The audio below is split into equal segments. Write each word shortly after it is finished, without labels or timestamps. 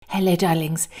Hello,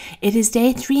 darlings. It is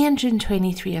day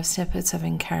 323 of Snippets of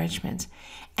Encouragement,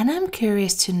 and I'm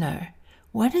curious to know,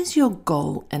 what is your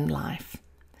goal in life?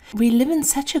 We live in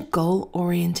such a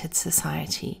goal-oriented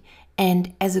society,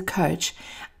 and as a coach,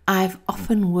 I've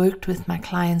often worked with my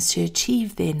clients to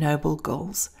achieve their noble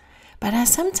goals. But I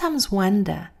sometimes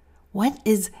wonder, what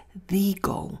is the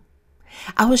goal?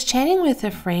 I was chatting with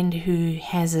a friend who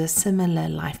has a similar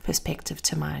life perspective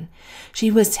to mine.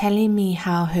 She was telling me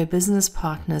how her business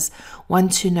partners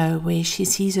want to know where she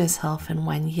sees herself in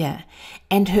 1 year,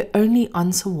 and her only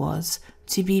answer was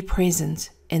to be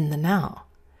present in the now.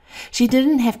 She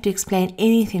didn't have to explain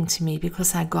anything to me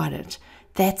because I got it.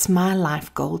 That's my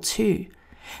life goal too.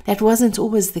 That wasn't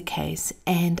always the case,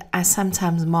 and I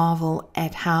sometimes marvel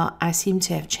at how I seem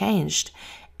to have changed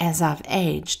as I've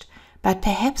aged. But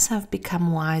perhaps I've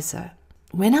become wiser.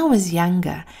 When I was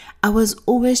younger, I was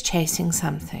always chasing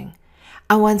something.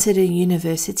 I wanted a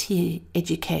university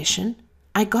education.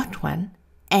 I got one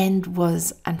and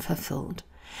was unfulfilled.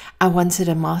 I wanted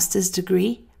a master's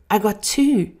degree. I got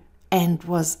 2 and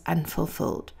was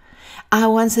unfulfilled. I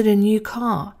wanted a new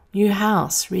car, new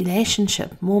house,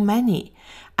 relationship, more money.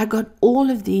 I got all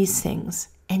of these things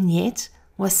and yet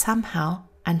was somehow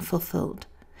unfulfilled.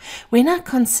 When I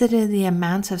consider the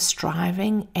amount of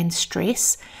striving and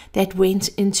stress that went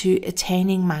into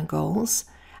attaining my goals,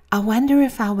 I wonder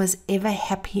if I was ever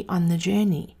happy on the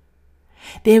journey.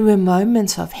 There were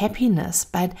moments of happiness,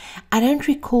 but I don't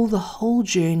recall the whole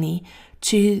journey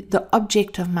to the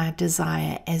object of my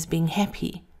desire as being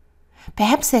happy.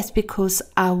 Perhaps that's because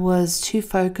I was too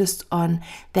focused on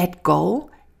that goal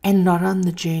and not on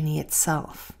the journey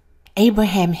itself.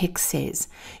 Abraham Hicks says,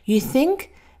 "You think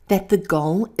that the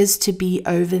goal is to be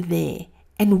over there,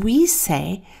 and we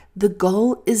say the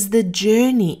goal is the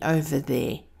journey over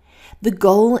there. The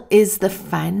goal is the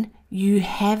fun you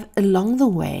have along the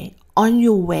way, on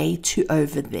your way to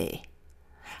over there."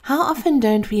 How often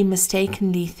don't we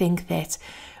mistakenly think that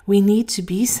we need to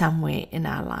be somewhere in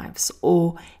our lives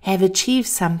or have achieved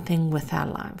something with our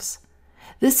lives?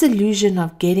 This illusion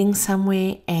of getting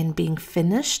somewhere and being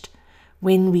finished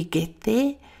when we get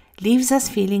there leaves us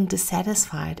feeling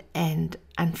dissatisfied and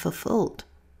unfulfilled.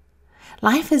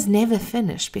 Life is never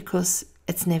finished because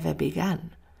it's never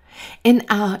begun. In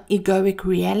our egoic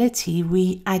reality,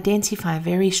 we identify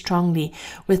very strongly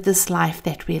with this life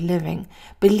that we're living,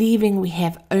 believing we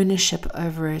have ownership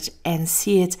over it and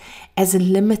see it as a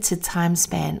limited time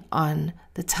span on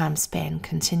the time span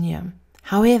continuum.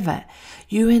 However,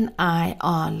 you and I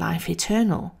are life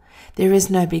eternal. There is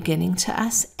no beginning to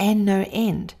us and no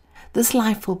end. This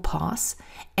life will pass,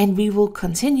 and we will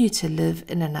continue to live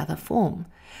in another form.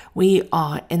 We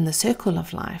are in the circle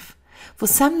of life. For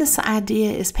some, this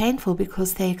idea is painful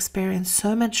because they experience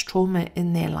so much trauma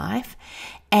in their life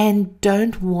and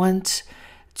don't want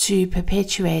to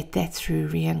perpetuate that through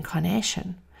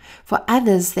reincarnation. For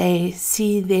others, they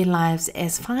see their lives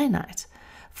as finite,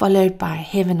 followed by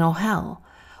heaven or hell,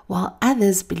 while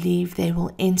others believe they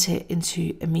will enter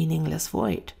into a meaningless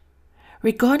void.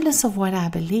 Regardless of what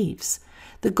our beliefs,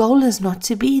 the goal is not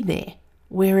to be there,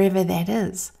 wherever that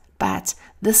is, but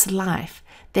this life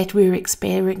that we're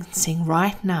experiencing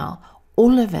right now,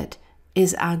 all of it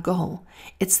is our goal.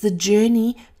 It's the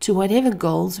journey to whatever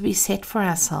goals we set for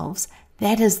ourselves.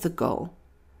 That is the goal.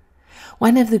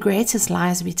 One of the greatest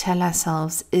lies we tell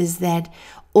ourselves is that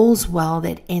all's well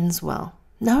that ends well.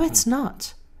 No, it's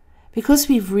not. Because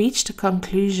we've reached a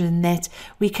conclusion that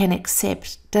we can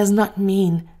accept does not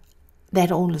mean that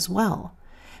all is well.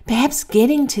 Perhaps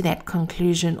getting to that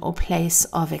conclusion or place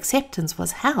of acceptance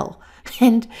was hell,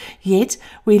 and yet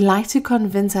we like to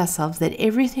convince ourselves that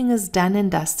everything is done and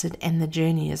dusted and the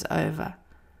journey is over.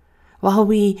 While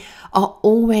we are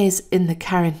always in the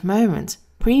current moment,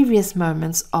 previous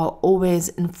moments are always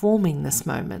informing this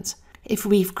moment. If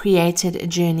we've created a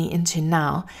journey into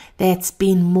now that's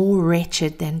been more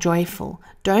wretched than joyful,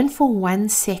 don't for 1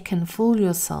 second fool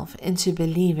yourself into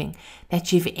believing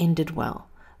that you've ended well.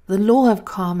 The law of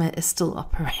karma is still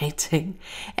operating,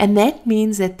 and that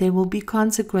means that there will be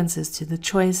consequences to the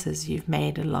choices you've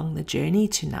made along the journey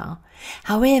to now.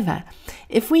 However,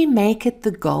 if we make it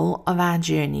the goal of our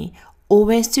journey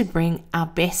always to bring our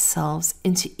best selves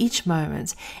into each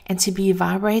moment and to be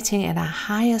vibrating at our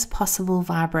highest possible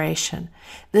vibration,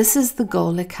 this is the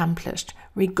goal accomplished,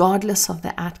 regardless of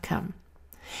the outcome.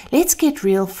 Let's get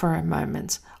real for a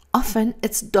moment. Often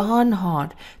it's darn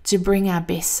hard to bring our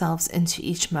best selves into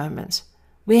each moment.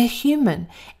 We are human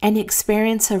and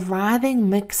experience a writhing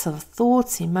mix of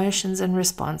thoughts, emotions, and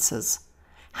responses.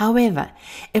 However,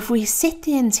 if we set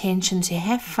the intention to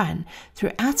have fun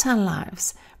throughout our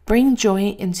lives, bring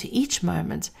joy into each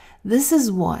moment, this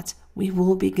is what we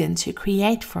will begin to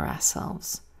create for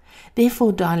ourselves.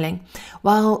 Therefore, darling,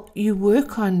 while you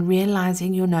work on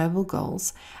realizing your noble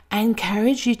goals, I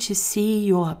encourage you to see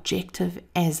your objective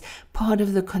as part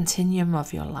of the continuum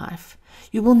of your life.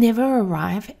 You will never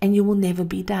arrive and you will never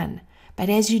be done. But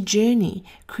as you journey,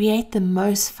 create the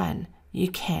most fun you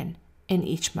can in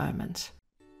each moment.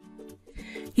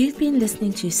 You've been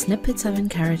listening to Snippets of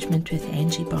Encouragement with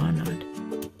Angie Barnard.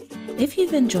 If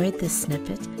you've enjoyed this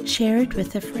snippet, share it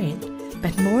with a friend.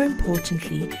 But more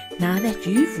importantly, now that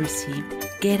you've received,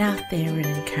 get out there and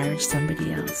encourage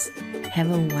somebody else. Have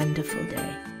a wonderful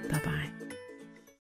day.